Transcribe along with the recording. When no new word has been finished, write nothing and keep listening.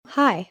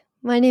Hi,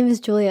 my name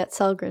is Juliet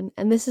Selgren,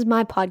 and this is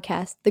my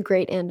podcast, The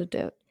Great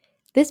Antidote.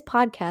 This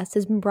podcast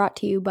has been brought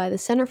to you by the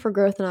Center for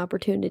Growth and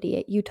Opportunity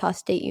at Utah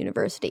State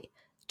University.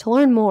 To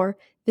learn more,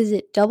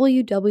 visit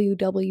www.thecgo.org.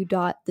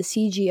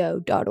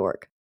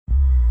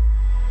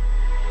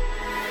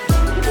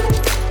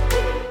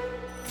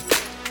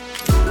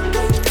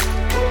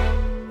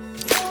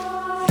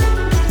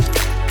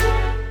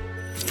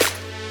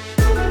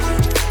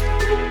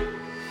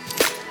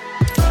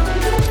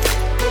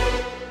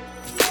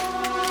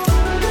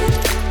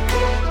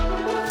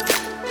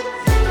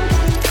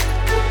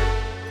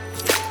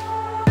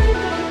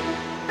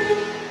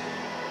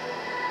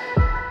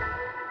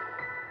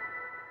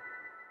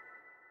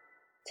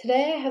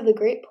 Today I have the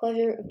great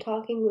pleasure of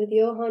talking with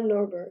Johan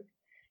Norberg.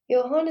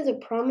 Johan is a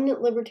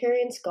prominent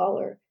libertarian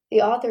scholar,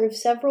 the author of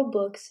several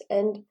books,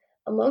 and,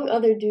 among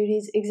other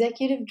duties,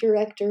 executive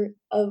director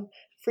of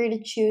Free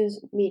to Choose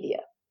Media.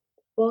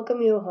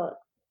 Welcome, Johan.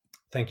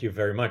 Thank you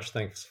very much.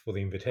 Thanks for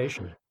the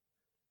invitation.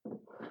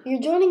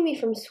 You're joining me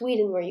from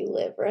Sweden where you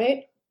live,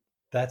 right?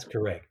 That's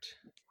correct.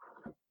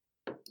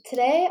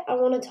 Today I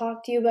want to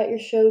talk to you about your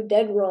show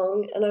Dead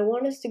Wrong, and I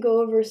want us to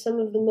go over some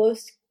of the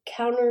most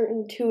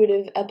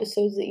counterintuitive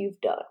episodes that you've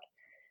done.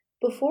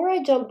 Before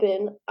I jump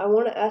in, I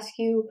want to ask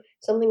you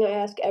something I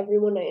ask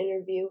everyone I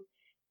interview,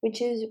 which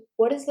is,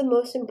 what is the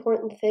most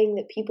important thing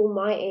that people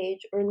my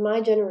age or in my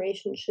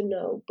generation should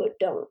know but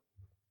don't?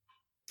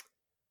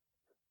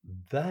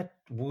 That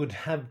would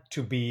have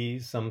to be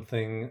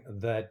something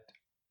that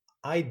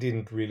I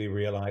didn't really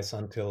realize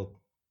until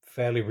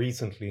fairly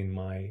recently in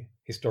my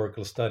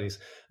historical studies,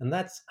 and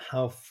that's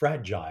how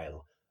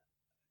fragile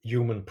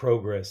human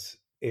progress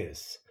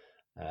is.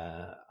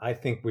 I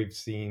think we've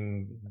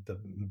seen the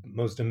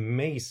most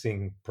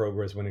amazing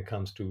progress when it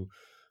comes to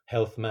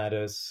health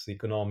matters,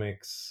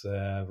 economics,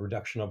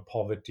 reduction of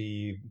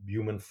poverty,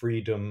 human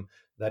freedom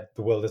that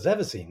the world has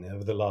ever seen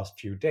over the last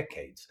few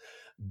decades.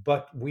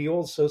 But we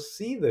also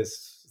see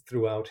this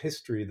throughout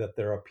history that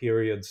there are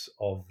periods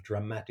of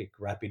dramatic,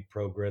 rapid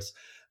progress,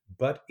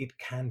 but it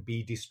can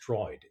be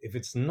destroyed if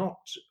it's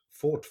not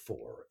fought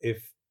for,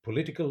 if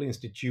political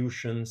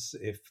institutions,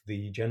 if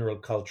the general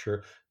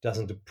culture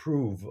doesn't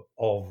approve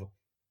of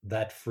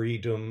that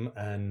freedom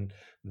and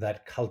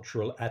that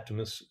cultural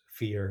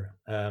atmosphere,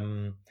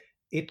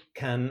 it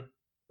can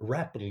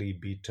rapidly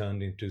be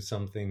turned into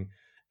something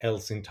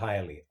else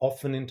entirely,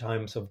 often in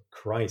times of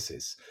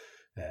crisis.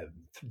 Uh,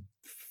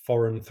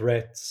 Foreign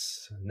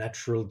threats,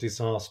 natural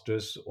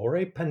disasters, or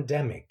a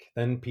pandemic,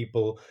 then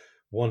people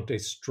want a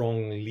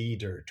strong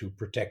leader to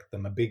protect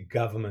them, a big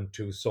government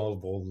to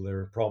solve all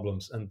their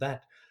problems. And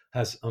that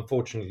has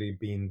unfortunately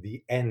been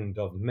the end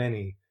of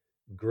many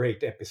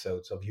great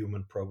episodes of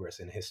human progress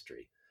in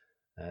history.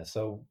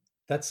 So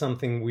that's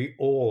something we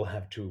all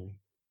have to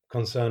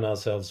concern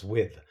ourselves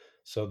with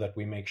so that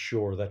we make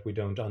sure that we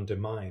don't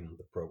undermine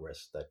the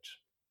progress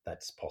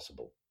that's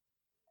possible.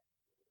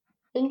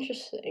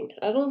 Interesting.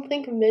 I don't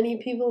think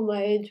many people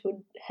my age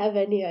would have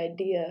any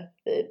idea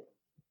that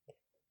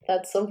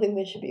that's something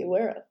they should be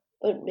aware of,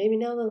 but maybe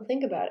now they'll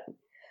think about it.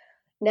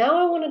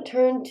 Now I want to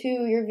turn to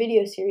your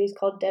video series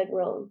called Dead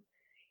Wrong.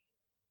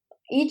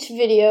 Each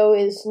video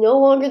is no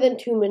longer than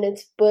 2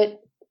 minutes,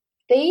 but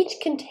they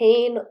each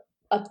contain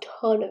a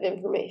ton of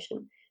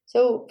information.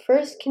 So,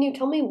 first, can you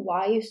tell me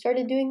why you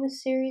started doing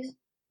this series?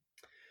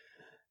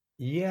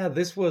 Yeah,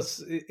 this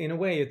was, in a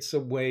way, it's a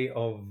way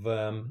of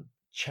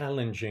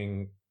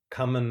challenging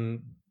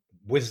common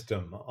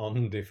wisdom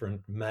on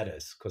different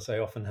matters, because I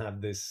often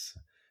have this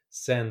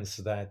sense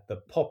that the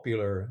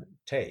popular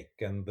take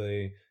and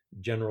the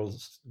general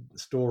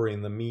story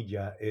in the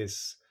media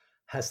is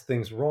has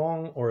things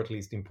wrong, or at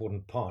least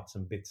important parts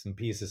and bits and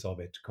pieces of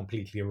it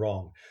completely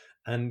wrong.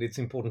 And it's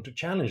important to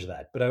challenge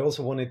that. But I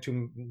also wanted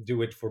to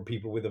do it for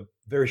people with a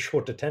very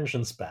short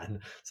attention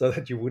span, so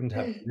that you wouldn't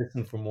have to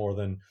listen for more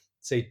than,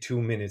 say, 2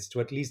 minutes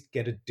to at least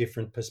get a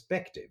different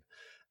perspective.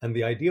 And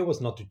the idea was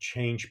not to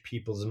change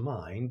people's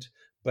mind,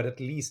 but at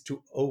least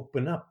to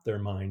open up their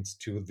minds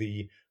to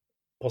the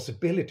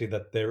possibility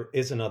that there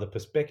is another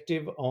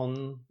perspective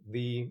on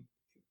the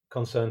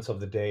concerns of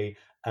the day,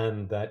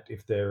 and that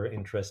if they're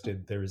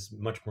interested, there is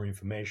much more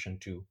information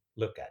to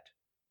look at.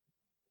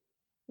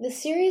 The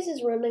series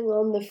is running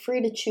on the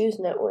Free to Choose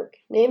network,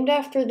 named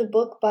after the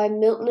book by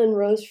Milton and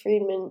Rose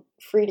Friedman,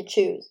 Free to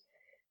Choose.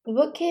 The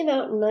book came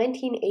out in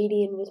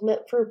 1980 and was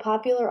meant for a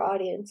popular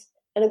audience,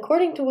 and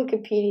according to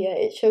Wikipedia,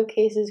 it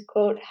showcases,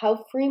 quote,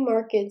 how free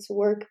markets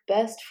work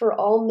best for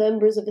all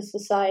members of a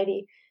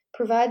society,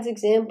 provides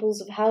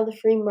examples of how the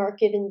free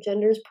market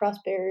engenders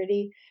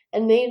prosperity,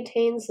 and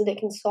maintains that it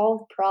can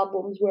solve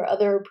problems where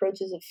other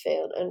approaches have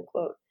failed, end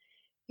quote.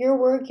 Your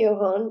work,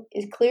 Johan,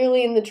 is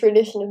clearly in the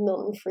tradition of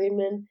Milton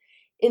Friedman,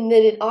 in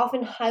that it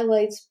often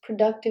highlights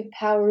productive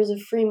powers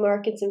of free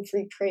markets and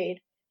free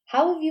trade.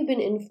 How have you been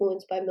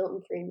influenced by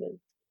Milton Friedman?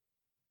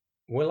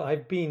 Well,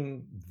 I've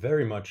been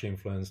very much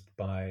influenced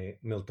by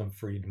Milton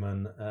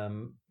Friedman,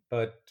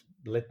 but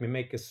let me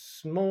make a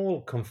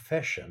small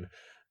confession.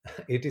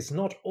 It is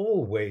not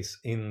always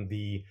in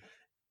the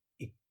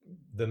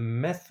the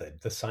method,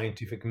 the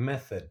scientific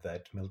method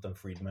that Milton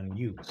Friedman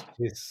used.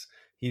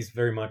 He's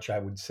very much, I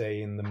would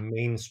say, in the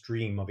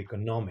mainstream of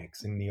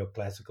economics, in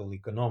neoclassical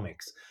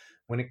economics.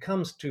 When it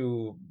comes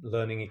to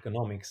learning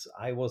economics,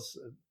 I was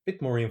a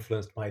bit more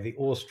influenced by the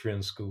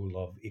Austrian school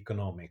of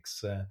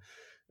economics.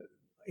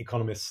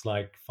 Economists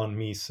like von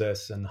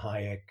Mises and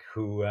Hayek,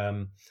 who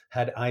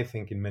had, I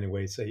think, in many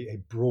ways,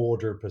 a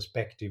broader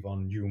perspective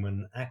on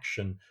human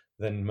action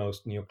than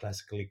most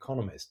neoclassical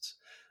economists.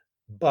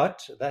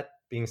 But that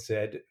being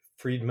said,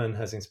 Friedman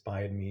has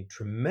inspired me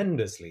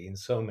tremendously in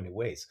so many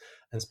ways,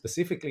 and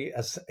specifically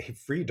as a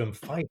freedom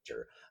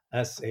fighter,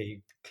 as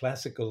a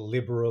classical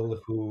liberal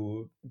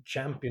who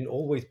championed,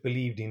 always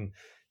believed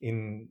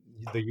in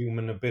the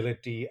human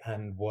ability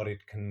and what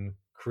it can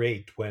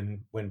create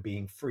when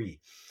being free.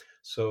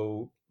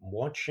 So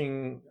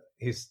watching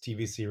his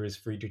TV series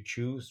Free to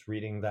Choose,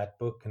 reading that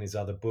book and his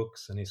other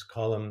books and his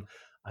column,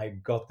 I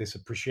got this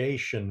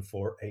appreciation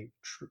for a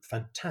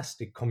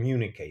fantastic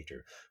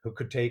communicator who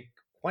could take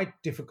quite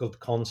difficult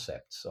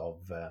concepts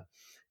of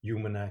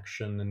human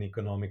action and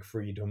economic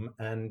freedom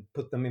and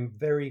put them in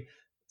very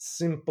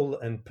simple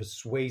and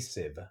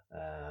persuasive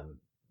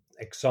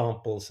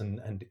examples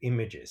and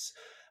images.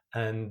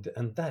 And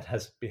that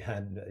has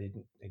had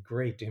a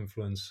great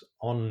influence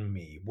on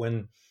me.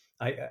 When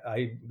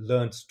I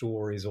learned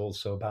stories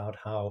also about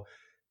how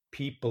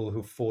people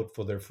who fought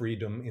for their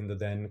freedom in the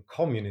then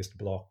communist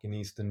bloc in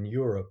Eastern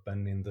Europe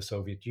and in the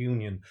Soviet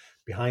Union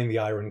behind the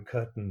Iron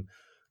Curtain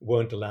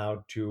weren't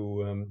allowed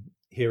to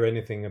hear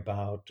anything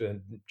about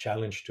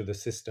challenge to the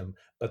system,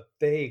 but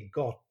they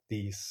got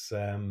these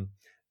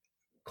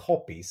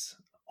copies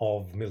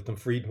of Milton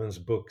Friedman's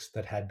books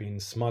that had been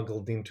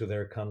smuggled into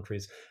their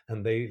countries,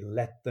 and they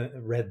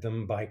read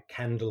them by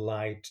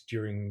candlelight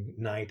during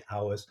night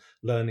hours,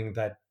 learning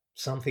that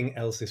something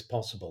else is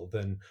possible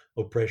than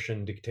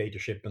oppression,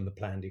 dictatorship, and the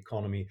planned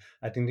economy.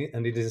 And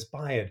it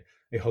inspired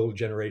a whole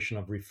generation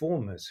of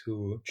reformers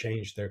who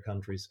changed their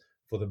countries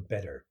for the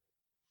better.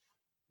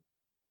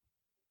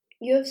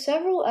 You have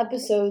several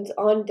episodes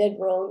on Dead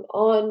Wrong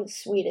on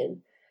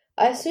Sweden.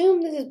 I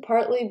assume this is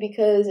partly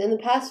because in the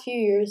past few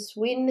years,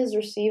 Sweden has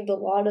received a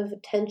lot of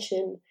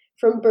attention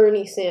from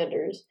Bernie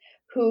Sanders,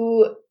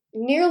 who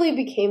nearly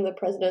became the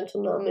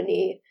presidential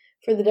nominee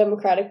for the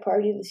Democratic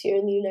Party this year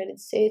in the United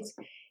States.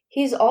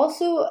 He's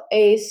also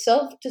a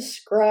self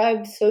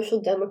described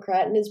social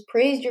democrat and has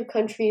praised your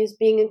country as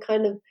being a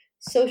kind of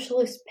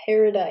socialist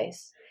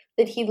paradise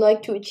that he'd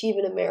like to achieve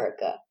in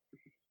America.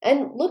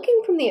 And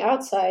looking from the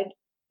outside,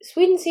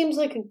 Sweden seems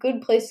like a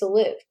good place to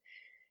live.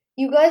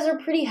 You guys are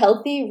pretty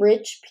healthy,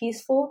 rich,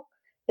 peaceful.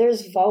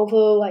 There's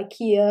Volvo,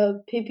 IKEA,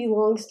 Pippi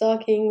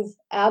Longstockings,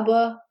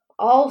 ABBA,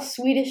 all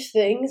Swedish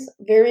things,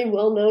 very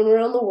well known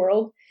around the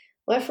world.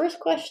 My first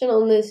question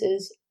on this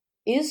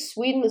is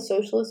Sweden a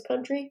socialist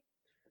country?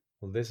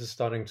 Well, this is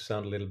starting to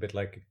sound a little bit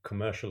like a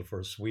commercial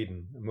for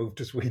Sweden. Move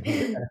to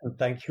Sweden.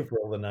 Thank you for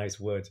all the nice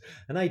words.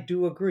 And I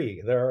do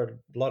agree. There are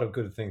a lot of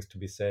good things to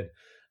be said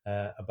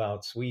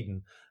about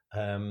Sweden.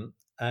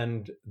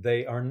 And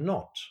they are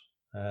not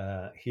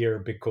here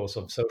because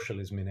of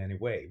socialism in any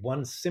way.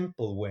 One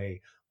simple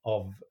way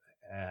of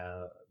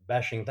uh,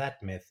 bashing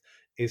that myth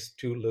is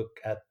to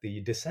look at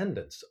the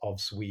descendants of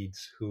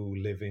Swedes who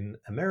live in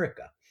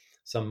America.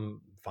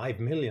 Some 5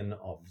 million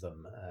of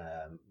them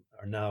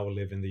are now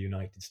live in the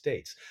United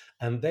States.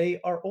 And they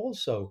are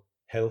also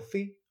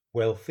healthy,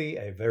 wealthy,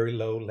 a very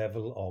low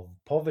level of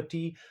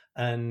poverty,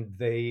 and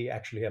they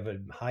actually have a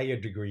higher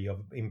degree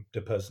of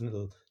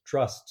interpersonal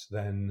trust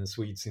than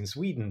Swedes in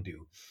Sweden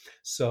do.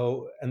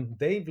 So, and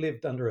they've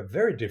lived under a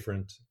very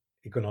different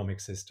economic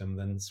system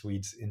than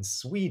Swedes in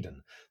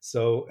Sweden.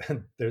 So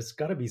there's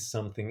got to be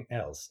something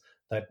else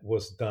that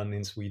was done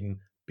in Sweden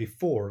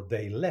before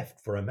they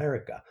left for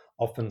America,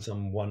 often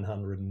some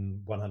 100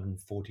 and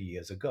 140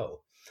 years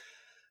ago.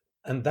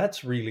 And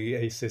that's really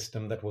a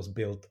system that was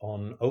built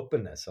on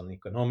openness, on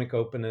economic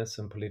openness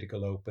and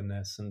political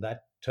openness. And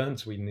that turned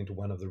Sweden into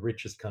one of the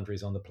richest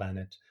countries on the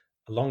planet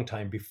a long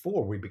time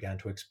before we began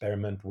to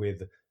experiment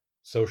with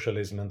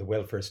socialism and the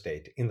welfare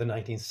state in the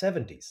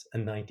 1970s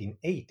and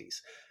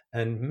 1980s.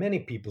 And many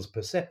people's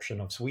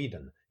perception of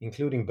Sweden,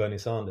 including Bernie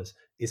Sanders,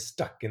 is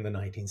stuck in the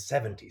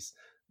 1970s.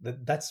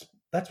 That's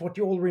what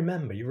you all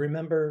remember. You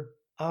remember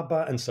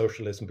ABBA and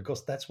socialism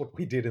because that's what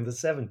we did in the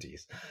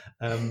 70s.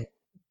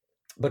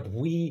 But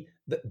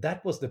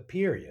that was the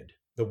period,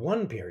 the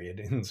one period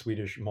in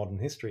Swedish modern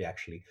history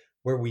actually,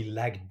 where we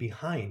lagged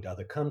behind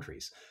other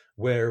countries,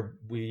 where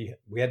we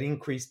had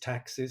increased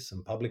taxes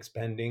and public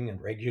spending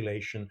and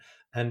regulation,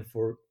 and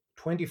for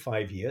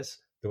 25 years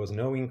there was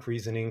no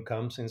increase in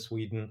incomes in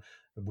Sweden.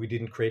 We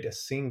didn't create a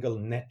single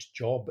net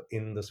job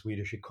in the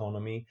Swedish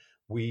economy.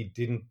 We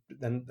didn't,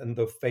 and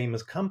the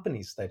famous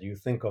companies that you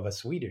think of as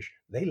Swedish,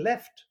 they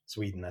left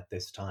Sweden at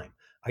this time.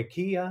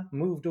 IKEA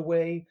moved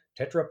away,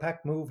 Tetra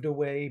Pak moved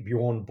away,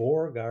 Bjorn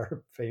Borg,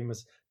 our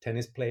famous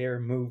tennis player,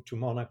 moved to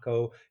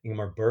Monaco,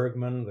 Ingmar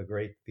Bergman, the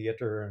great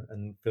theater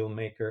and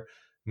filmmaker,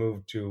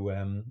 moved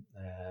to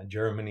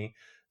Germany.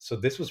 So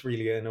this was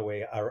really, in a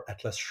way, our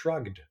Atlas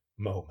Shrugged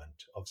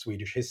moment of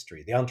Swedish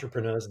history. The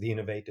entrepreneurs, the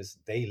innovators,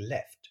 they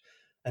left.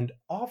 And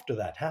after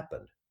that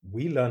happened,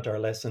 we learned our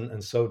lesson,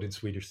 and so did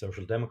Swedish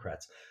Social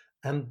Democrats,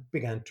 and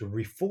began to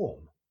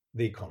reform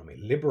the economy,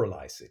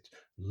 liberalize it,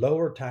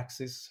 lower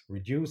taxes,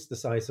 reduce the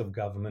size of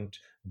government,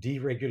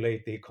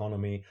 deregulate the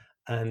economy.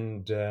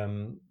 And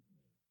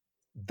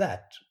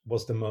that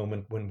was the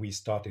moment when we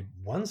started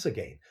once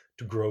again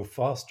to grow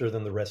faster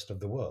than the rest of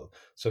the world.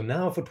 So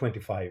now for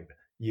 25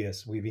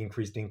 years, we've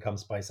increased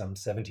incomes by some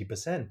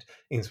 70%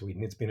 in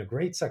Sweden. It's been a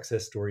great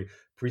success story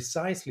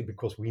precisely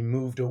because we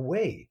moved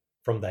away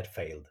from that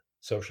failed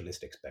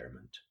socialist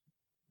experiment.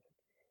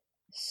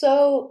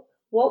 So,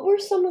 what were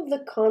some of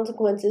the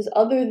consequences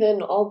other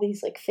than all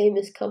these like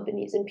famous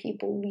companies and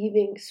people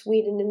leaving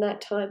Sweden in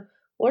that time?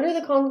 What are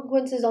the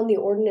consequences on the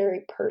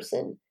ordinary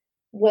person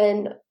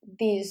when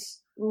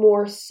these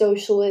more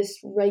socialist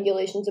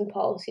regulations and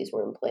policies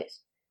were in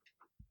place?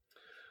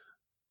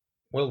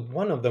 Well,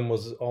 one of them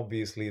was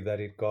obviously that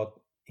it got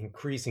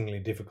increasingly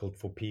difficult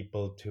for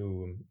people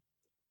to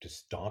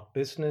start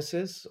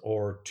businesses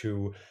or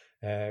to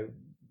uh,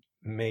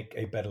 make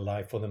a better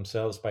life for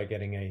themselves by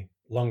getting a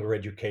longer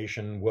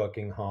education,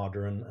 working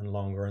harder and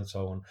longer, and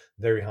so on.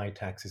 Very high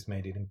taxes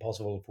made it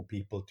impossible for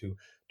people to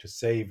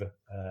save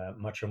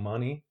much of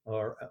money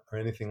or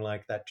anything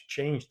like that to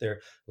change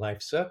their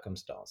life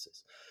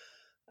circumstances.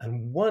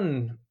 And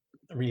one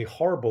really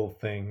horrible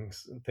thing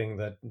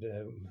that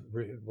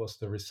was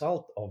the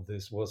result of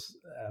this was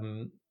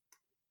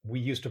we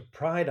used to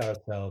pride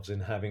ourselves in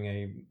having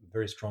a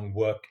very strong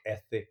work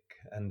ethic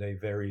and a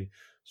very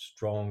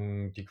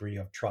strong degree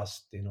of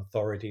trust in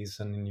authorities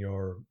and in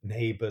your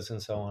neighbors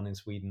and so on in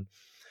Sweden.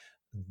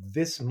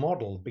 This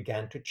model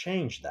began to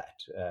change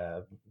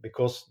that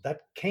because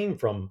that came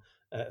from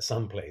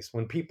someplace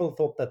when people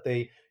thought that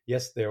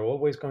yes, they're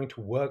always going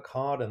to work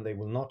hard and they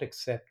will not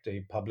accept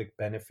a public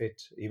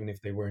benefit even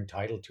if they were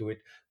entitled to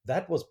it.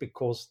 That was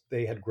because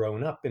they had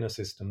grown up in a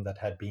system that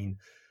had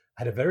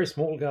a very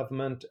small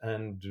government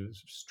and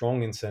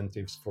strong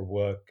incentives for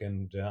work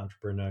and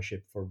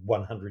entrepreneurship for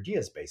 100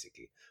 years,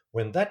 basically.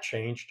 When that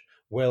changed,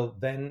 well,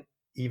 then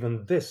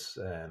even this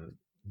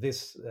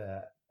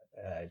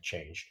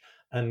changed.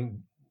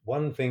 And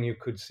one thing you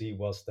could see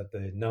was that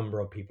the number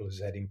of people who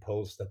said in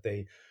polls that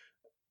they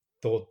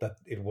thought that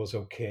it was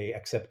okay,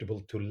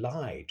 acceptable to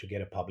lie to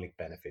get a public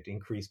benefit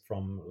increased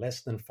from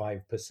less than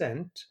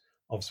 5%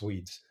 of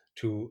Swedes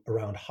to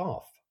around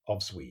half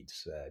of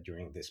Swedes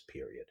during this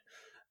period.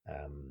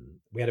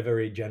 We had a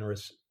very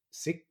generous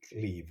sick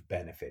leave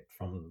benefit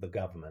from the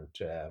government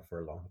for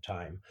a long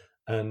time.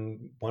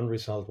 And one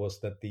result was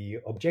that the,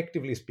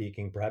 objectively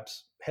speaking,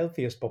 perhaps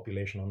healthiest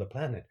population on the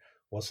planet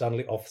was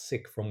suddenly off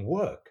sick from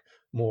work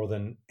more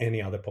than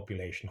any other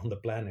population on the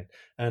planet.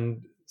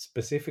 And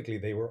specifically,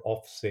 they were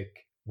off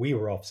sick. We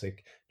were off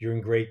sick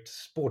during great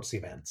sports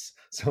events.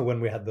 So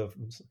when we had the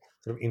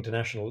sort of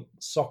international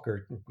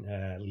soccer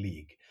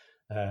league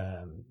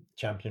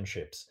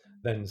championships,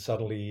 then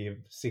suddenly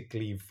sick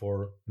leave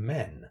for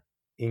men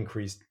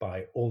increased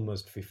by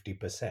almost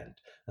 50%.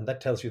 And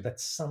that tells you that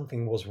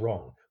something was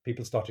wrong.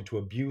 People started to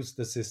abuse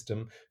the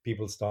system,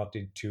 people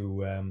started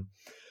to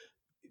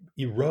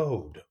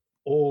erode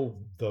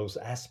all those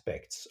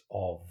aspects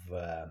of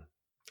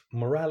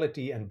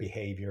morality and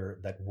behavior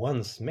that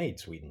once made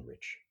Sweden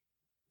rich.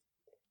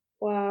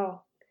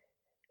 Wow.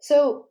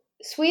 So,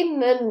 Sweden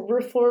then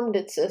reformed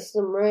its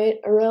system, right,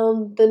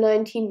 around the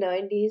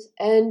 1990s,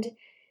 and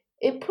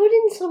it put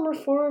in some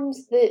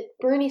reforms that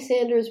Bernie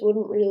Sanders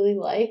wouldn't really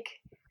like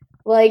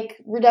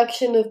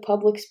reduction of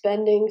public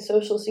spending,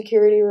 social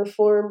security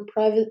reform,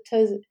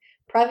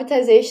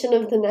 privatization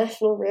of the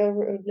national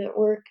railroad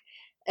network,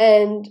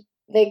 and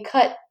they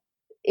cut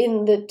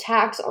in the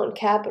tax on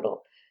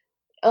capital.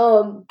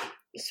 Um,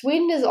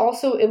 Sweden has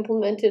also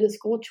implemented a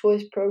school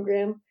choice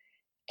program.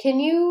 Can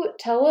you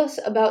tell us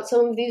about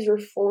some of these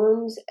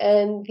reforms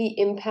and the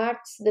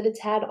impacts that it's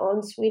had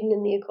on Sweden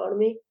and the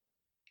economy?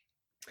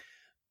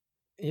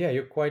 Yeah,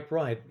 you're quite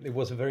right. It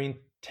was a very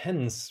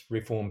intense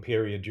reform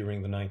period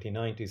during the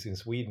 1990s in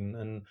Sweden,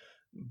 and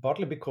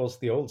partly because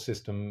the old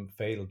system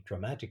failed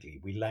dramatically.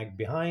 We lagged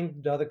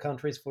behind other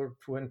countries for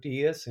 20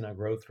 years in our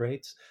growth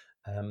rates,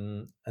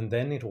 and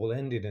then it all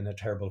ended in a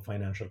terrible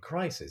financial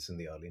crisis in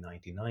the early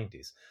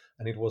 1990s.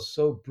 And it was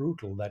so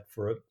brutal that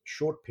for a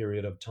short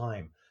period of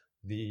time,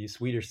 the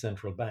Swedish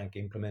central bank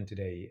implemented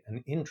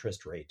an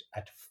interest rate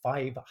at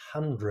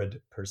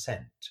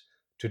 500%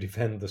 to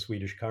defend the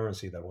Swedish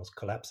currency that was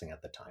collapsing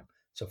at the time.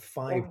 So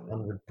Wow.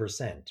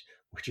 500%,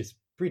 which is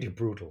pretty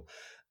brutal.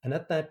 And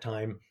at that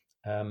time,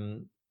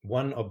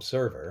 one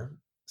observer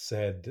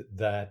said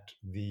that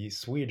the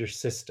Swedish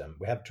system,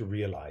 we have to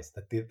realize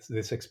that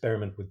this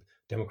experiment with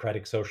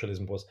democratic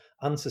socialism was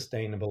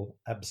unsustainable,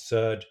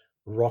 absurd,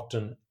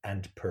 rotten,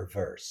 and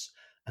perverse.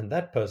 And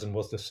that person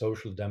was the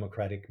Social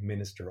Democratic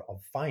Minister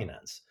of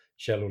Finance,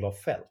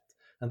 Kjell-Olof Feldt.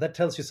 And that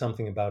tells you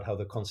something about how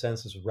the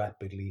consensus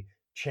rapidly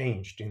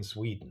changed in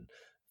Sweden.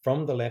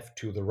 From the left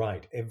to the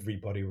right,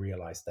 everybody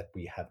realized that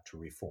we have to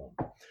reform.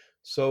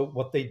 So,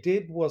 what they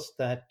did was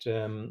that,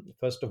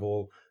 first of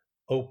all,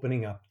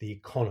 opening up the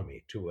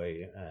economy to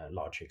a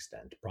large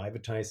extent,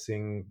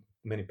 privatizing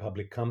many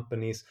public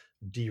companies,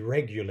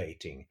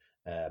 deregulating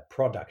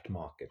product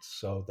markets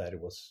so that it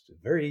was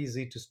very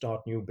easy to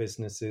start new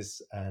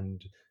businesses,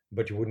 and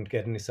but you wouldn't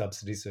get any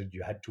subsidies, so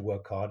you had to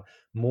work hard.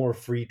 More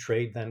free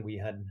trade than we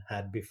had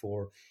had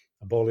before.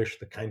 Abolish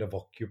the kind of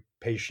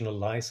occupational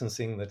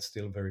licensing that's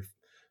still very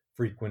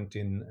frequent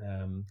in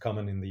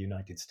common in the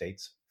United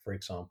States, for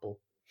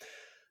example.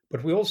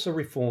 But we also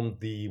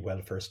reformed the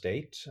welfare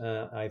state.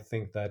 I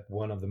think that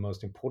one of the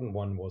most important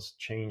one was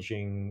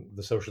changing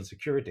the social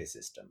security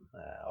system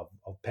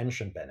of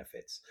pension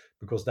benefits,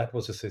 because that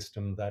was a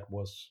system that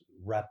was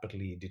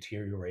rapidly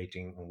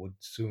deteriorating and would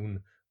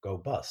soon go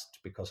bust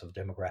because of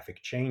demographic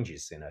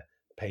changes in a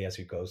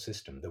pay-as-you-go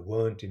system. There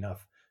weren't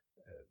enough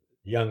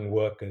young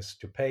workers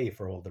to pay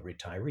for all the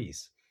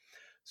retirees.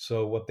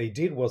 So what they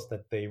did was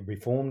that they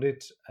reformed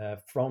it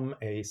from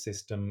a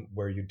system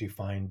where you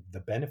defined the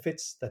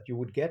benefits that you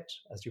would get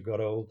as you got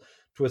old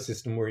to a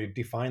system where you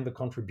define the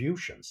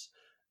contributions.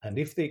 And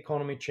if the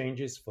economy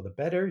changes for the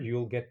better,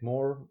 you'll get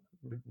more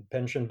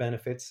pension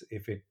benefits.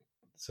 If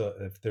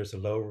there's a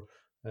low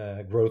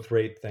growth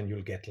rate, then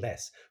you'll get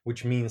less,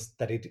 which means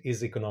that it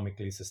is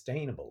economically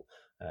sustainable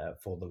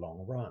for the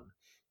long run.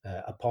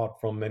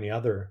 Apart from many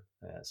other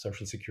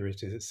social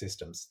security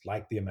systems,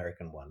 like the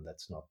American one,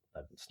 that's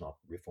not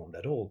reformed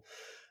at all,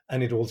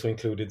 and it also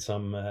included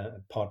some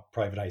part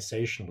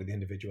privatization with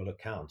individual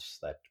accounts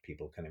that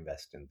people can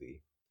invest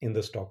in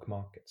the stock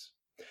markets.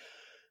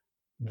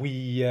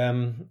 We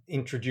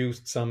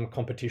introduced some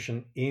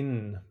competition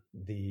in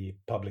the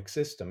public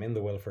system, in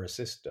the welfare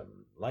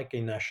system, like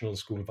a national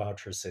school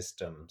voucher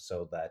system,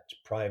 so that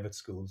private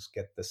schools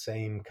get the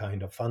same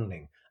kind of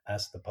funding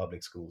as the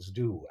public schools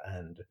do,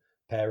 and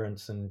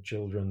parents and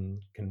children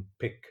can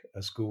pick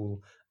a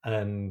school,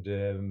 and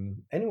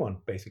anyone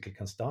basically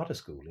can start a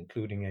school,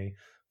 including a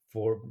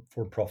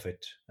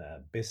for-profit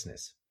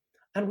business.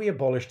 And we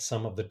abolished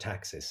some of the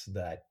taxes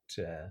that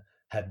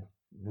had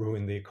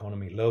ruined the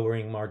economy,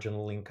 lowering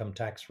marginal income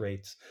tax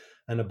rates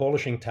and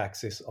abolishing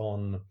taxes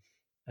on,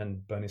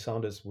 and Bernie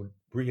Sanders would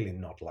really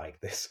not like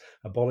this,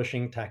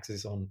 abolishing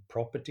taxes on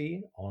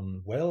property,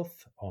 on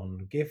wealth,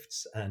 on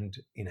gifts and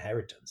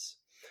inheritance.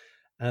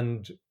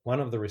 And one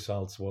of the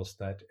results was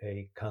that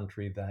a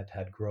country that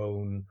had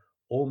grown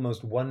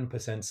almost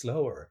 1%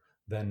 slower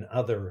than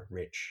other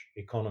rich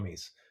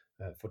economies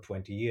for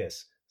 20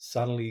 years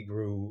suddenly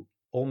grew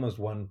almost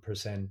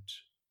 1%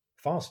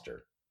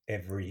 faster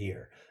every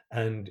year.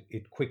 And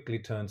it quickly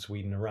turned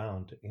Sweden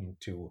around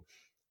into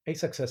a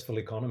successful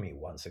economy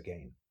once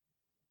again.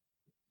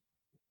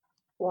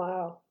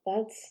 Wow,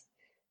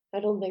 I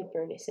don't think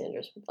Bernie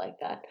Sanders would like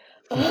that.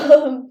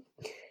 Um,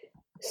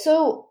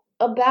 so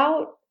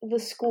about the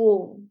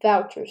school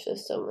voucher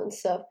system and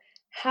stuff,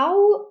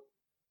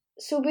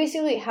 so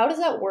basically, how does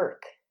that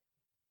work?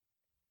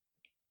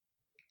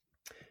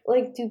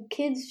 Like, do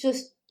kids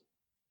just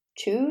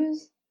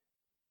choose?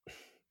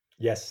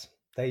 Yes,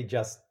 they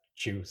just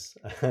choose.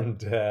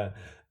 And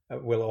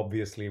well,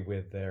 obviously,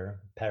 with their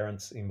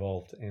parents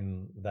involved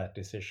in that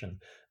decision.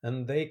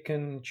 And they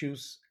can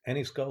choose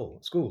any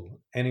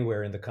school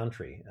anywhere in the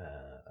country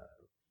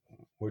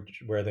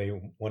where they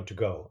want to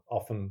go,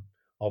 often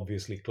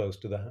obviously close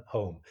to the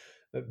home.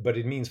 But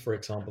it means, for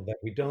example, that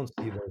we don't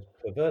see those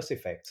perverse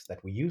effects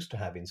that we used to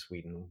have in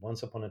Sweden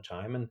once upon a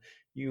time, and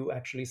you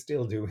actually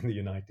still do in the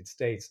United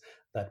States,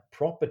 that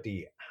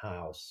property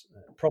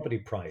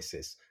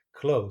prices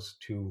close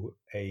to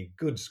a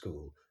good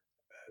school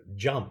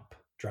jump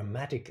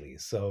dramatically,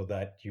 so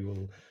that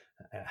you'll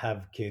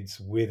have kids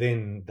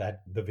within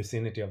the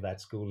vicinity of that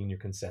school and you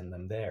can send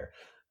them there,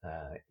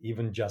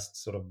 even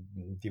just sort of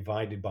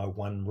divided by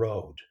one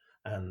road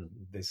and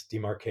this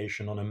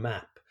demarcation on a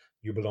map.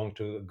 You belong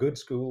to a good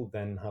school,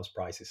 then house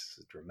price is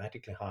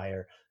dramatically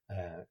higher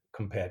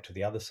compared to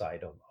the other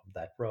side of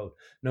that road.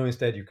 No,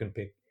 instead you can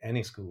pick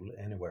any school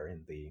anywhere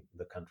in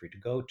the country to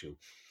go to,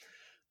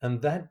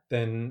 and that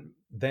then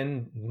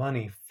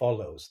money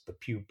follows the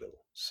pupil.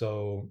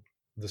 So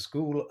the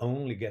school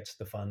only gets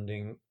the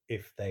funding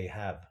if they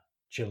have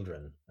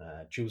children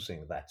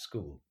choosing that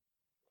school.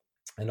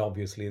 And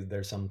obviously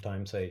there's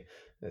sometimes a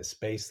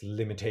space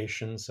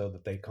limitation so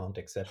that they can't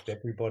accept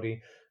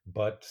everybody,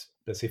 but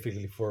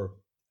specifically for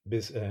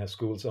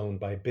schools owned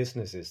by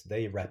businesses,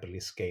 they rapidly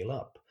scale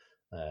up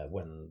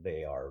when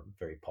they are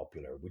very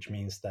popular, which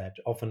means that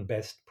often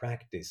best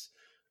practice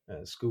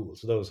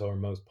schools, those who are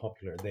most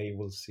popular,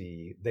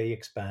 they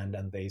expand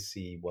and they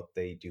see what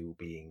they do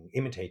being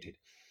imitated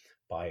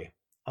by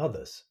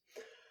others.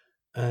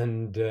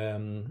 And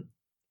um,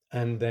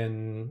 and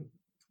then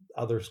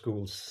other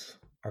schools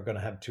are going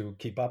to have to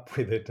keep up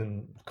with it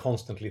and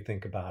constantly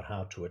think about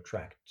how to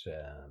attract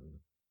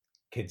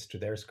kids to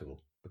their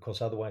school,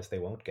 because otherwise they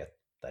won't get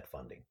that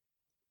funding.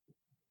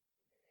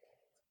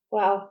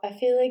 Wow, I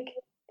feel like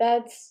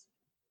that's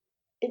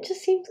it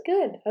just seems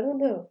good. I don't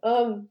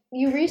know.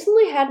 You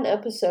recently had an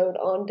episode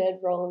on Dead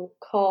Wrong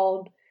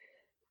called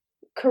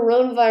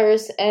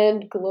Coronavirus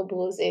and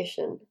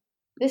Globalization.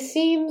 This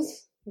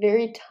seems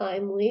very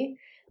timely.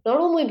 not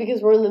only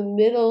because we're in the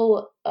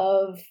middle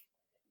of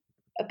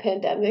a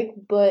pandemic,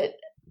 but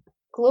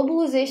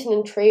globalization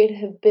and trade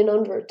have been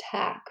under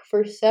attack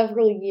for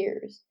several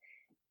years.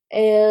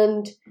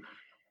 And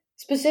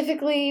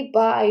specifically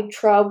by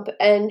Trump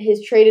and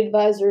his trade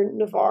advisor,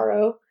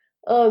 Navarro.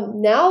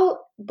 Now,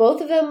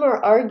 both of them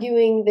are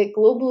arguing that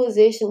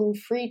globalization,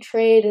 free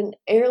trade, and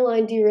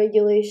airline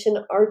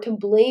deregulation are to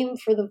blame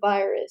for the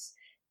virus,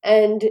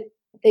 and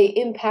they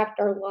impact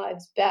our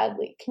lives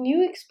badly. Can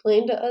you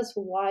explain to us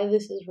why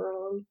this is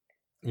wrong?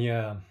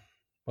 Yeah.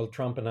 Well,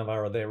 Trump and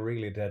Navarro, they're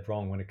really dead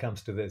wrong when it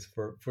comes to this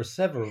for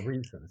several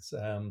reasons.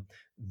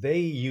 They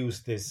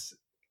use this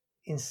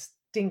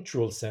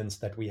instinctual sense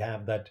that we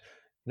have that,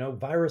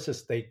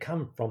 viruses, they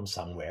come from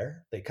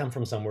somewhere, they come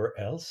from somewhere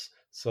else.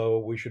 So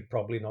we should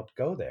probably not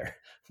go there.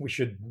 We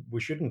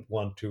shouldn't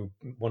want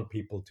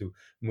people to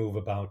move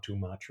about too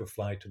much or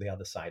fly to the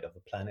other side of the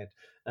planet.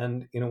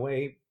 And in a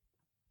way,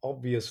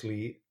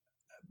 obviously,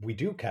 we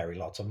do carry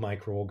lots of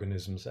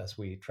microorganisms as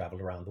we travel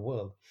around the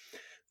world.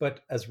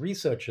 But as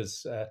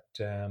researchers at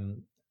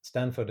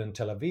Stanford and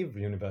Tel Aviv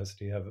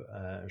University have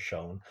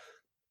shown,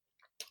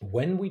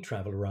 when we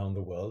travel around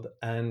the world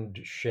and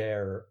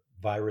share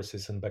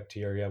viruses and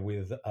bacteria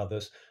with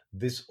others,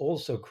 this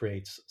also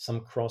creates some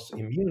cross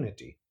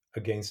immunity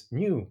against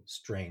new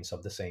strains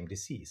of the same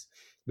disease.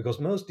 Because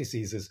most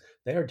diseases,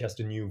 they are just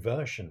a new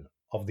version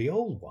of the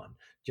old one,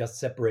 just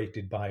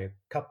separated by a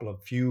couple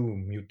of few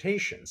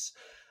mutations.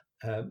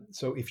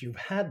 So if you've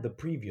had the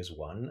previous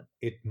one,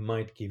 it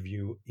might give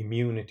you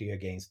immunity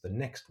against the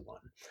next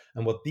one.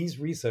 And what these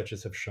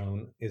researchers have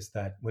shown is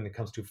that when it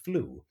comes to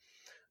flu,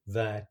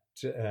 that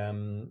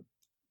um,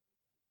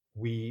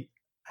 we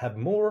have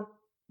more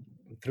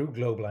through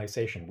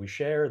globalization. We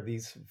share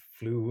these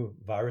flu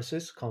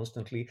viruses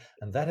constantly,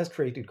 and that has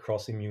created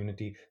cross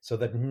immunity so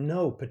that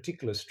no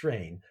particular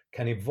strain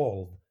can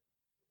evolve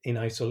in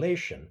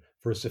isolation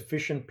for a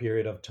sufficient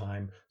period of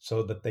time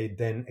so that they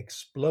then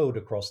explode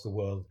across the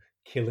world,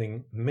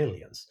 killing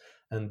millions.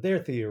 And their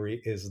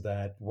theory is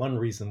that one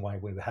reason why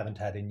we haven't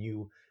had a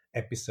new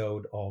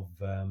episode of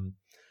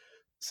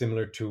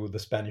similar to the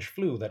Spanish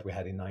flu that we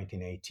had in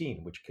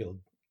 1918, which killed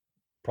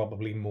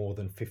probably more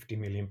than 50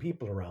 million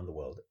people around the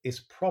world, is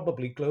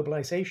probably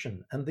globalization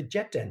and the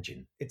jet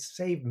engine. It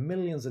saved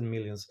millions and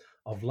millions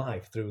of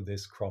life through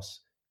this cross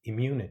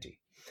immunity.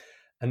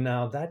 And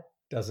now that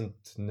doesn't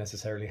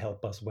necessarily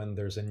help us when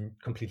there's a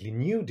completely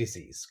new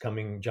disease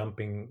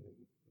jumping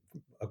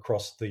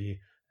across the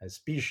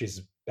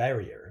species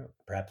barrier,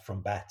 perhaps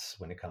from bats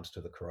when it comes to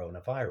the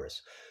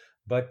coronavirus.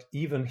 But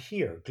even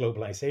here,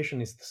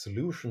 globalization is the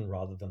solution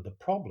rather than the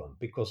problem,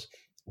 because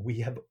we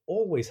have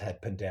always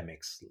had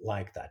pandemics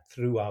like that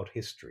throughout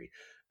history,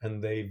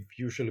 and they've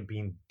usually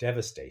been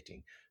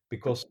devastating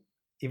because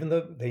even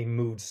though they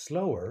moved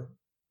slower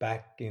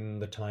back in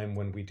the time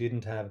when we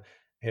didn't have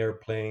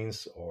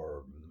airplanes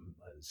or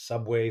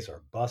subways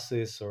or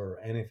buses or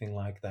anything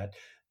like that,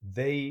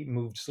 they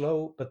moved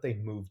slow, but they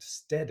moved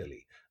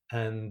steadily.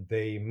 And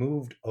they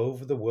moved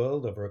over the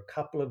world over a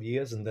couple of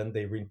years, and then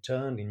they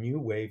returned in new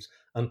waves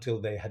until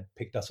they had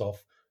picked us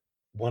off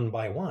one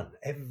by one,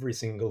 every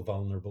single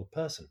vulnerable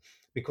person,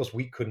 because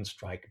we couldn't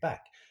strike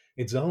back.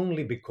 It's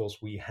only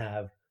because we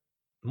have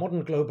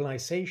modern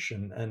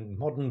globalization and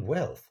modern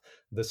wealth,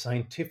 the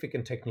scientific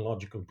and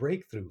technological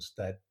breakthroughs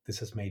that this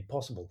has made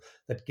possible,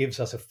 that gives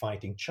us a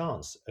fighting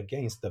chance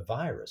against the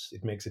virus.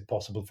 It makes it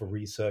possible for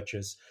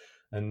researchers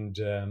and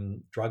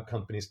drug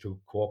companies to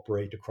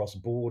cooperate across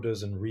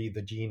borders and read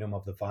the genome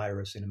of the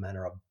virus in a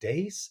matter of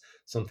days,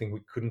 something we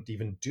couldn't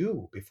even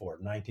do before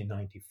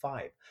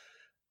 1995.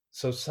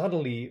 So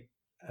suddenly,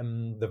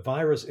 the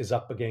virus is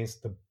up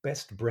against the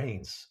best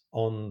brains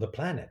on the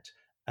planet,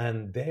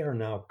 and they are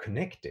now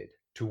connected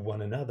to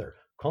one another,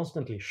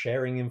 constantly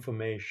sharing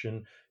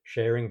information,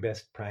 sharing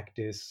best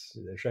practice,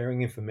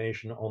 sharing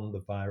information on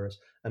the virus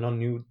and on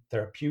new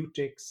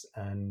therapeutics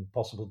and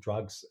possible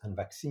drugs and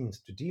vaccines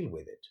to deal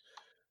with it.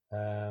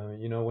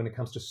 When it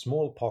comes to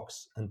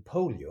smallpox and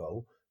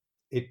polio,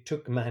 it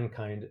took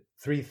mankind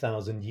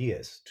 3,000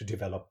 years to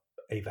develop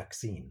a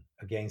vaccine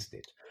against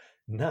it.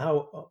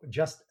 Now,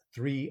 just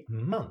 3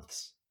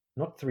 months,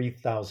 not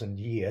 3,000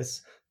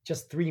 years,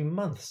 just 3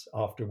 months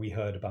after we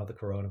heard about the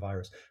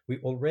coronavirus, we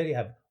already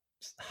have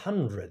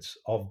hundreds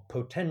of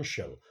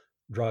potential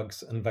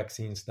drugs and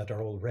vaccines that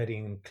are already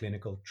in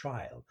clinical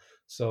trial.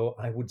 So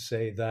I would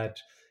say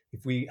that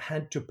if we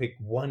had to pick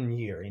one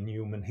year in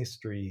human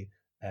history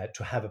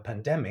to have a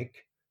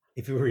pandemic,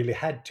 if we really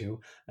had to,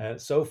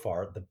 so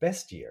far, the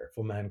best year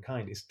for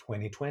mankind is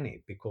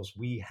 2020 because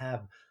we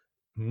have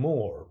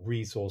more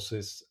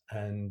resources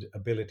and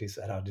abilities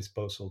at our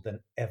disposal than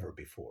ever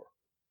before.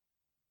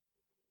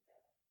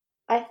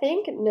 I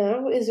think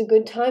now is a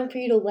good time for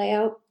you to lay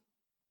out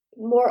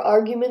more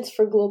arguments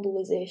for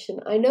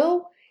globalization. I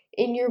know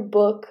in your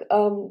book,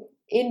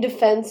 In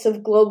Defense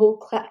of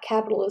Global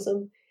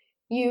Capitalism,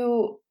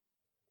 you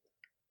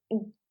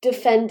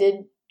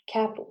defended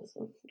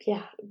capitalism.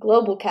 Yeah,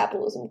 global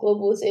capitalism,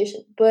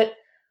 globalization. But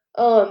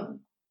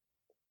um,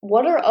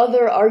 what are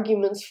other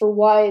arguments for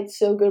why it's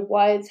so good,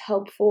 why it's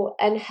helpful,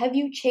 and have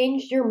you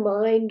changed your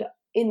mind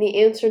in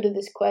the answer to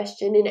this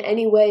question in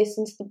any way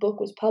since the book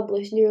was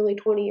published nearly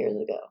 20 years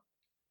ago?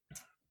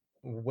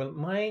 Well,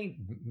 my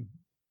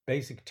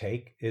basic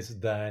take is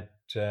that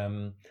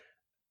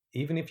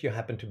even if you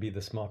happen to be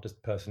the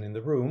smartest person in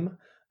the room,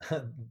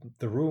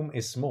 the room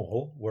is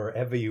small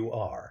wherever you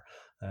are.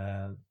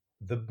 Uh,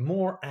 the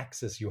more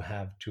access you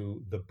have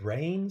to the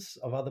brains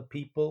of other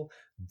people,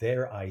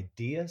 their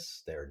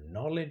ideas, their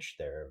knowledge,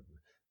 their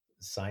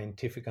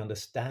scientific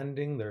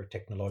understanding, their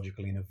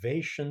technological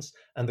innovations,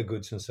 and the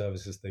goods and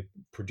services they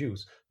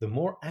produce, the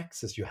more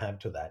access you have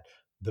to that,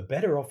 the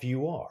better off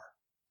you are.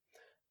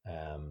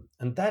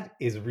 And that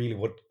is really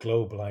what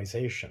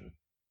globalization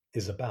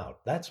is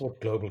about. That's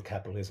what global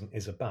capitalism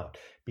is about,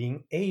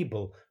 being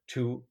able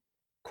to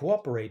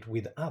cooperate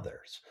with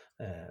others,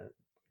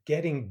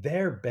 getting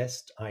their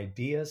best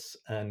ideas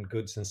and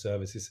goods and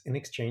services in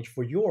exchange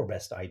for your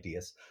best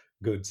ideas,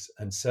 goods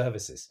and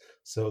services,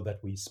 so that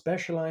we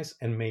specialize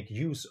and make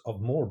use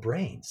of more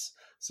brains.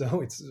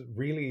 So it's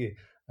really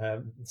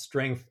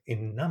strength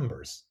in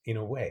numbers in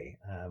a way.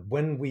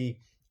 When we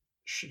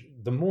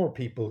the more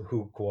people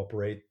who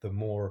cooperate, the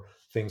more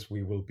things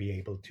we will be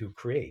able to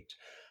create.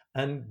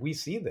 And we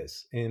see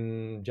this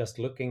in just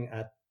looking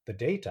at the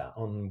data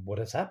on what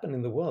has happened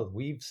in the world.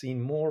 We've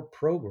seen more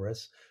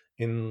progress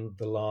in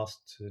the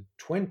last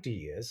 20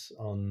 years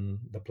on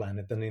the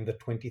planet than in the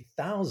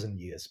 20,000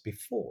 years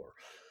before.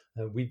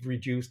 We've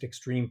reduced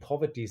extreme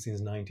poverty since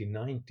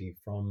 1990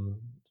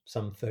 from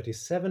some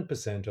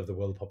 37% of the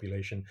world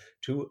population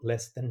to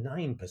less than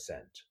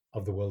 9%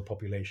 of the world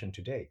population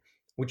today,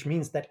 which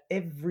means that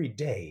every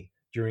day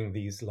during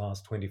these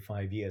last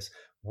 25 years,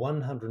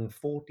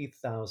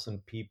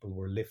 140,000 people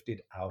were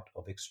lifted out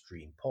of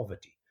extreme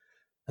poverty.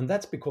 And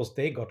that's because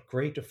they got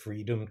greater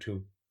freedom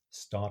to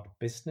start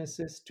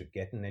businesses, to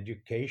get an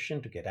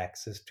education, to get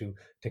access to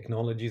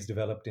technologies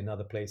developed in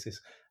other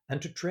places,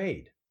 and to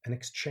trade and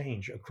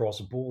exchange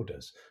across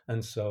borders.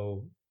 And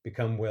so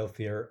become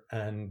wealthier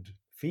and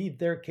feed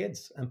their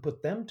kids and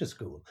put them to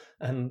school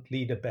and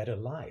lead a better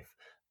life.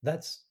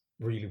 That's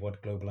really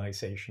what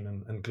globalization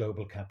and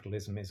global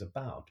capitalism is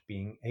about,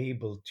 being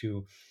able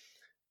to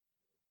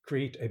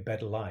create a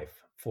better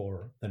life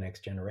for the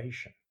next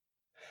generation.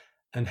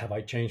 And have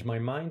I changed my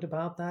mind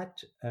about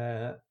that?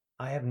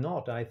 I have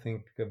not. I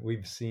think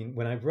we've seen,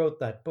 when I wrote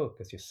that book,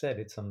 as you said,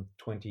 it's some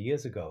 20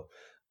 years ago.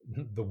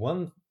 The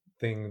one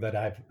thing that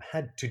I've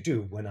had to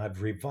do when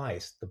I've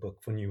revised the book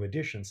for new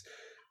editions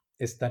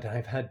is that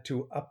I've had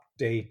to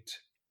update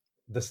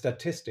the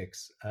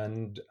statistics,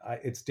 and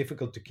it's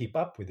difficult to keep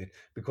up with it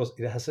because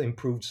it has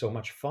improved so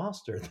much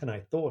faster than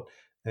I thought,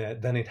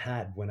 than it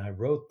had when I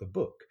wrote the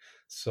book.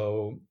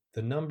 So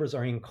the numbers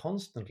are in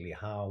constantly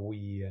how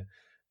we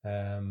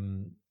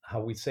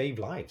save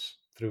lives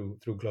through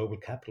global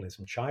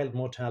capitalism. Child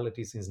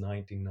mortality since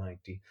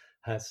 1990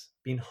 has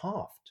been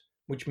halved,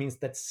 which means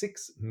that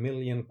 6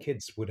 million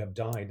kids would have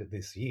died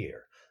this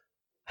year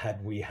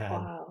had we had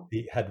Wow.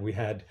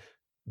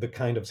 the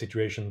kind of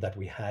situation that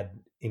we had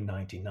in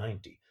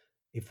 1990.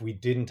 If we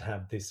didn't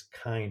have this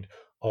kind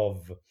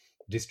of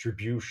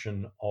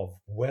distribution of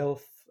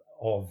wealth,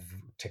 of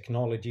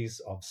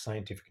technologies, of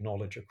scientific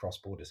knowledge across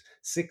borders,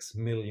 6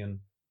 million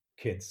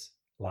kids'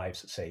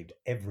 lives saved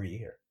every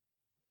year.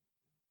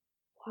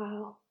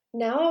 Wow.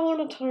 Now I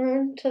want to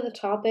turn to the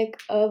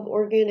topic of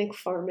organic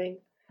farming.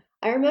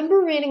 I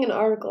remember reading an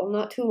article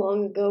not too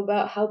long ago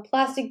about how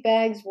plastic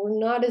bags were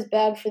not as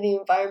bad for the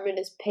environment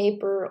as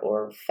paper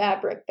or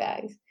fabric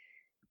bags.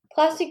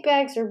 Plastic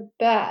bags are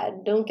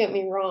bad, don't get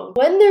me wrong.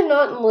 When they're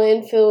not in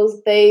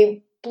landfills,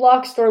 they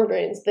block storm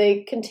drains,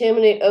 they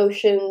contaminate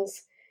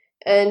oceans,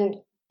 and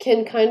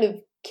can kind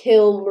of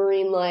kill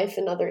marine life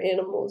and other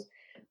animals.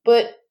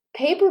 But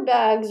paper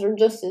bags are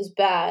just as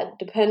bad,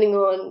 depending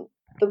on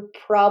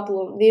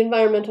the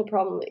environmental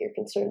problem that you're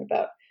concerned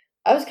about.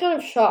 I was kind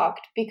of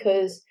shocked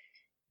because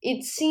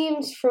it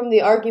seems from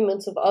the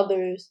arguments of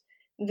others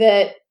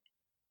that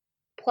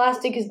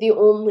plastic is the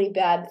only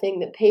bad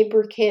thing, that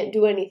paper can't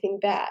do anything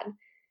bad.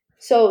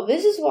 So,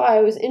 this is why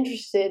I was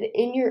interested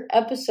in your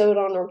episode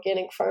on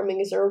organic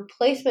farming as a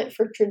replacement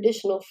for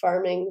traditional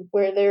farming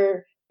where there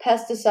are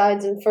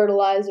pesticides and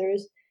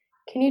fertilizers.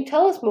 Can you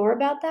tell us more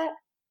about that?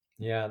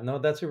 Yeah, no,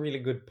 that's a really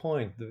good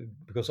point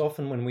because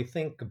often when we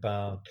think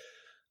about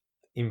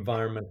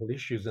environmental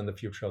issues and the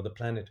future of the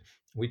planet,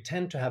 we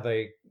tend to have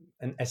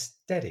an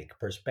aesthetic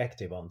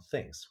perspective on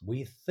things.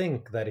 We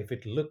think that if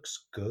it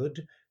looks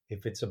good,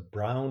 if it's a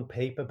brown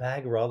paper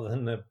bag rather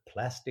than a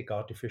plastic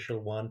artificial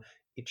one,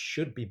 it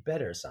should be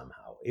better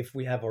somehow. If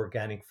we have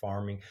organic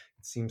farming,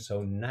 it seems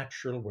so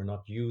natural. We're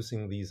not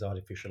using these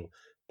artificial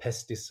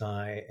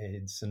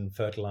pesticides and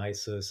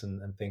fertilizers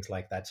and things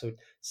like that. So it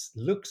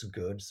looks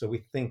good. So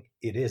we think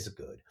it is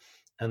good.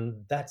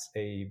 And that's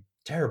a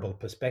terrible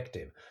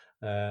perspective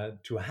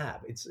to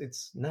have.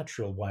 It's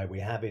natural why we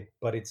have it,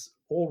 but it's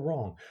all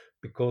wrong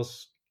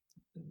because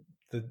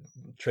the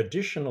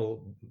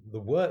traditionally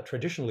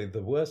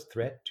the worst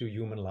threat to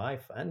human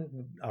life and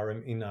our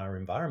in our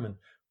environment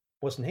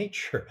was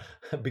nature,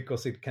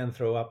 because it can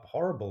throw up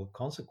horrible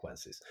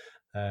consequences.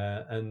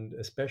 And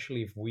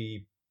especially if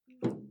we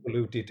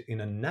pollute it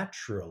in a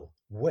natural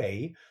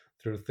way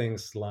through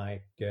things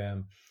like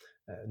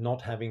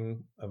not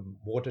having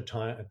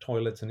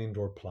toilets and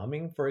indoor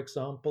plumbing, for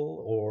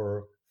example,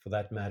 or for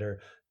that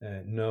matter,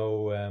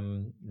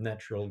 no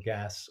natural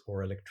gas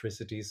or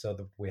electricity, so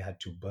that we had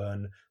to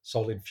burn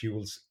solid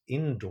fuels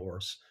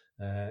indoors,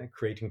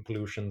 creating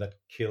pollution that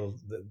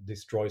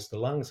destroys the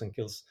lungs and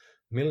kills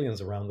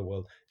millions around the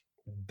world.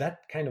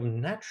 That kind of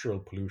natural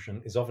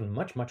pollution is often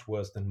much, much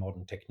worse than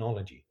modern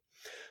technology.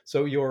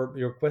 So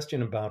your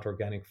question about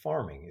organic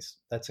farming is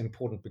that's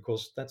important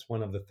because that's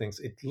one of the things.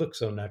 It looks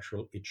so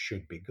natural, it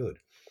should be good.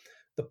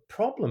 The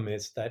problem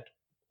is that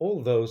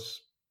all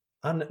those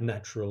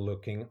unnatural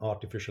looking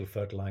artificial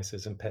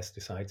fertilizers and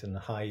pesticides and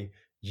high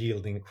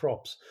yielding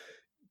crops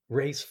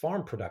raise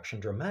farm production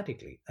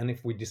dramatically. And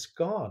if we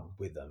discard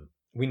with them,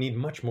 we need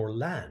much more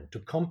land to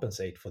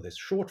compensate for this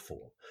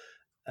shortfall.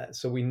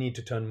 So we need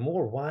to turn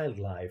more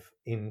wildlife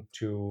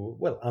into,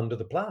 well, under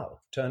the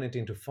plow, turn it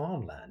into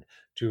farmland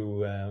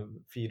to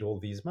feed all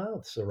these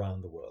mouths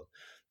around the world.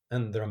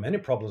 And there are many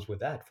problems with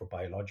that for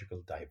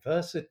biological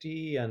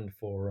diversity and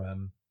for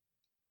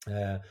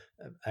uh,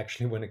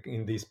 actually,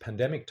 in these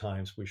pandemic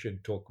times, we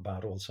should talk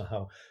about also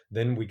how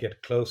then we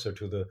get closer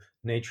to the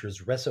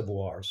nature's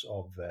reservoirs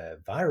of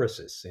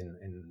viruses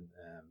in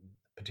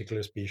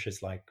particular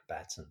species like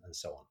bats and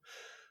so on.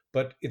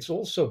 But it's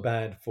also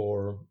bad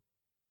for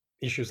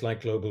issues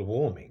like global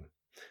warming,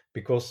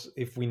 because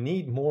if we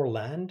need more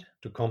land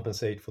to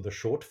compensate for the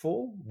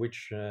shortfall,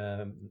 which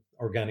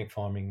organic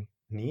farming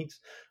needs,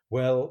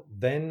 well,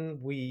 then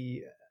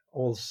we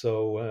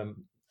also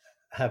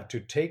have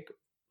to take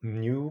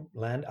new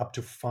land, up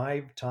to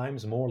 5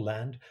 times more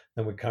land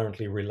than we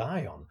currently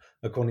rely on,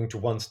 according to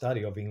one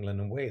study of England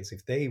and Wales.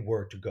 If they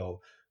were to go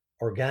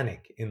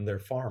organic in their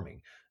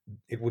farming,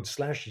 it would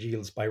slash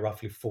yields by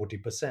roughly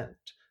 40%.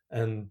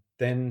 And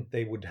then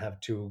they would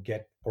have to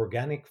get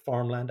organic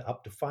farmland,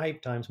 up to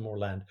 5 times more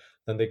land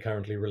than they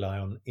currently rely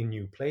on in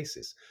new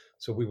places.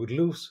 So we would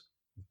lose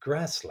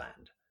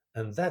grassland.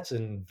 And that's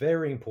a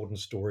very important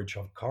storage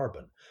of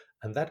carbon.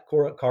 And that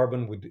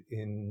carbon would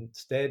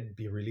instead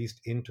be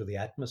released into the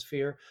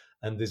atmosphere.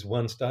 And this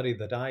one study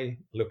that I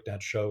looked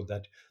at showed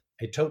that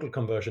a total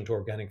conversion to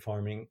organic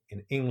farming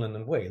in England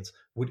and Wales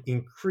would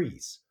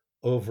increase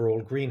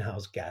overall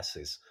greenhouse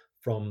gases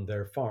from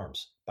their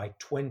farms by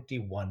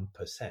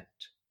 21%.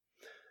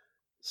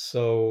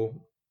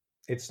 So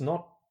it's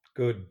not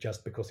good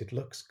just because it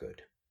looks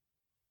good.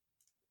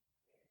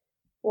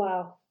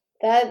 Wow.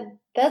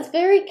 That's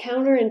very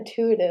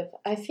counterintuitive.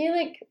 I feel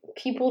like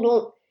people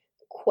don't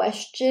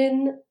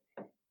question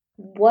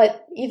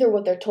what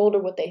they're told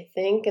or what they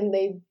think, and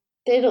they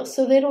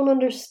don't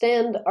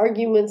understand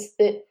arguments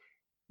that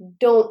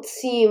don't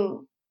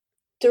seem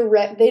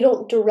direct. They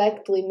don't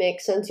directly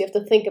make sense. You have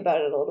to think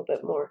about it a little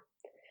bit more.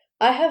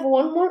 I have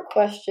one more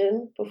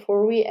question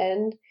before we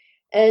end,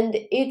 and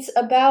it's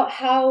about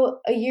how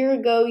a year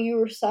ago you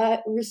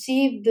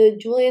received the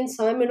Julian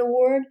Simon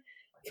Award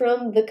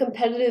from the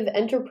Competitive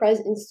Enterprise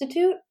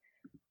Institute.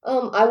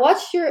 I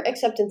watched your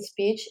acceptance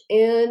speech,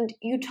 and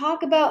you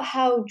talk about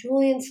how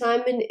Julian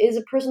Simon is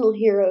a personal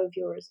hero of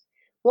yours,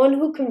 one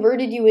who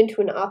converted you into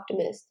an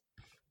optimist.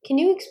 Can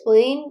you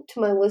explain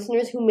to my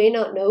listeners who may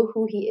not know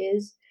who he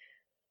is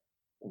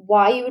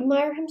why you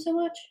admire him so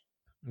much?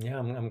 Yeah,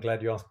 I'm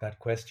glad you asked that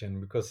question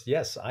because,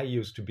 yes, I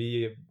used to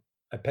be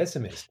a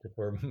pessimist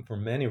for, for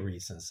many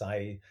reasons.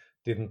 I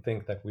didn't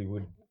think that we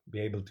would be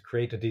able to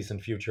create a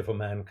decent future for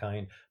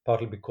mankind,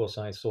 partly because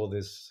I saw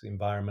this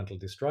environmental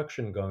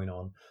destruction going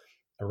on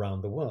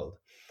around the world.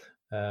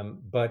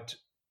 But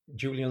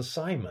Julian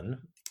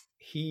Simon,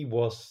 he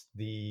was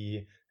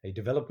a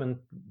development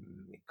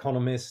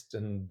economist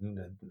and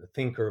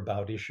thinker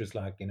about issues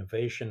like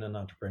innovation and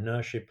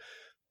entrepreneurship,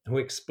 who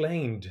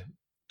explained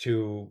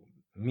to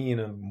me in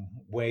a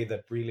way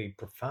that really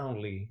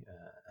profoundly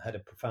had a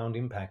profound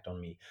impact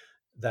on me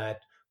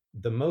that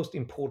the most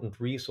important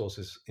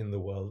resources in the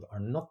world are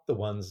not the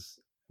ones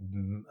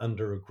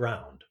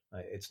underground.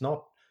 It's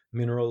not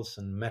minerals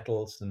and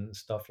metals and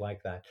stuff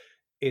like that.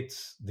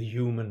 It's the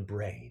human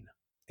brain.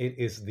 It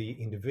is the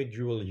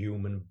individual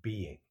human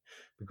being.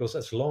 Because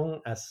as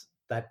long as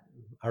that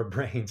our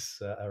brains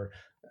are,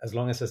 as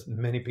long as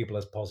many people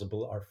as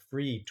possible are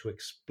free to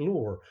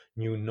explore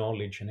new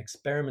knowledge and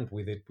experiment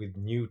with it with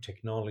new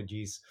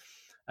technologies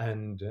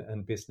and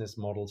business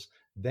models,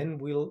 then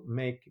we'll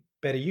make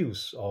better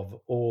use of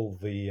all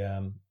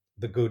the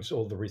goods,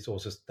 all the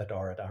resources that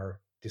are at our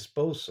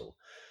disposal.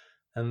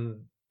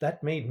 And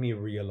that made me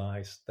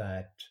realize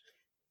that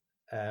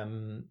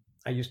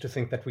I used to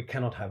think that we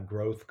cannot have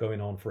growth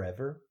going on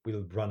forever.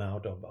 We'll run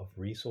out of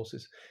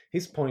resources.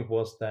 His point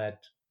was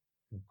that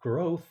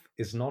growth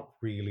is not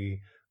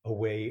really a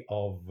way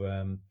of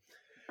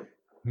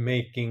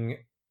making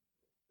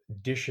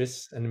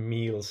dishes and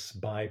meals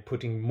by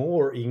putting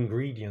more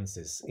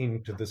ingredients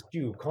into the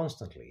stew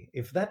constantly.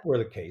 If that were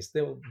the case,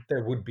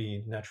 there would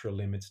be natural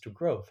limits to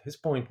growth. His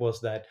point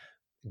was that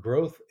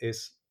growth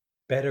is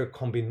better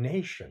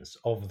combinations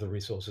of the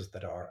resources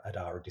that are at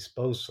our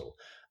disposal.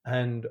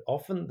 And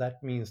often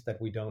that means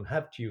that we don't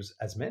have to use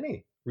as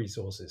many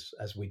resources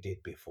as we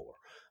did before,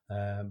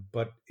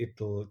 but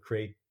it'll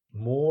create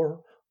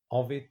more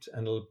of it,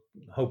 and it'll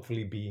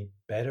hopefully be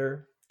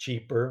better,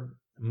 cheaper,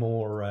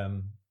 more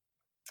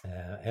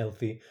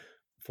healthy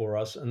for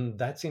us. And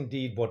that's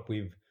indeed what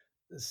we've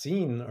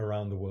seen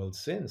around the world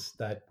since,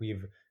 that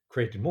we've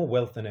created more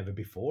wealth than ever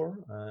before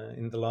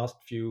in the last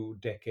few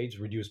decades,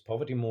 reduced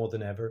poverty more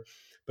than ever.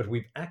 But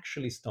we've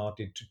actually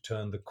started to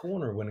turn the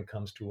corner when it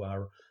comes to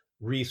our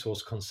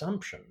resource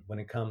consumption, when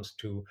it comes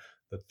to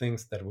the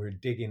things that we're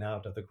digging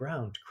out of the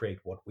ground to create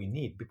what we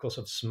need, because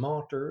of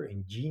smarter,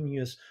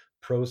 ingenious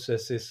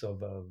processes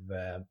of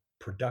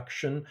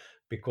production,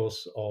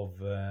 because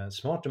of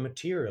smarter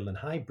material and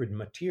hybrid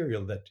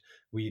material that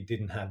we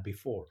didn't have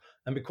before.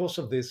 And because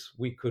of this,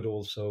 we could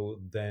also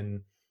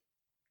then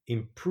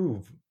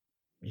improve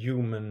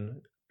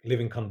human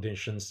living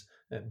conditions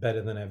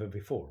better than ever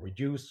before,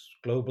 reduce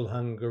global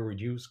hunger,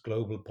 reduce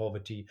global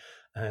poverty,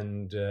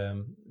 and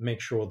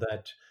make sure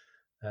that,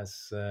 as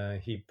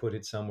he put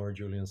it somewhere,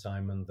 Julian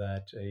Simon,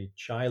 that a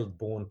child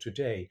born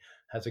today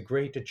has a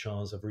greater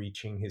chance of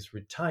reaching his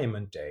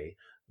retirement day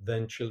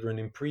than children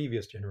in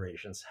previous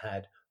generations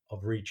had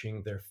of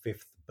reaching their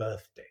fifth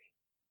birthday.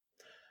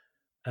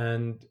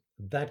 And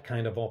that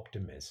kind of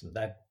optimism,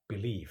 that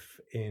belief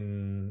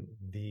in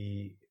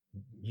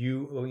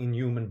in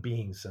human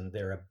beings and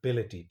their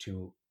ability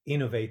to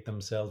innovate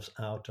themselves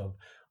out of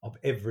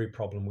every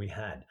problem we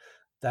had,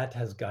 that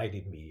has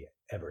guided me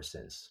ever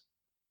since.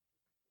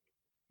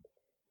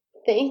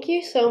 Thank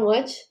you so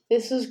much.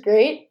 This was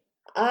great.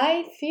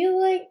 I feel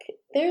like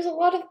there's a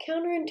lot of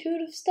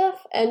counterintuitive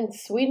stuff, and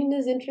Sweden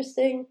is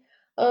interesting.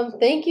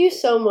 Thank you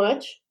so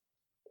much.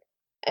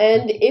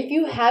 And if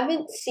you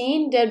haven't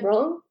seen Dead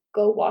Wrong,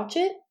 go watch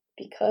it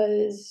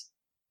because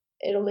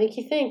it'll make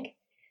you think.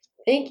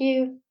 Thank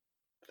you.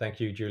 Thank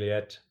you,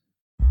 Juliet.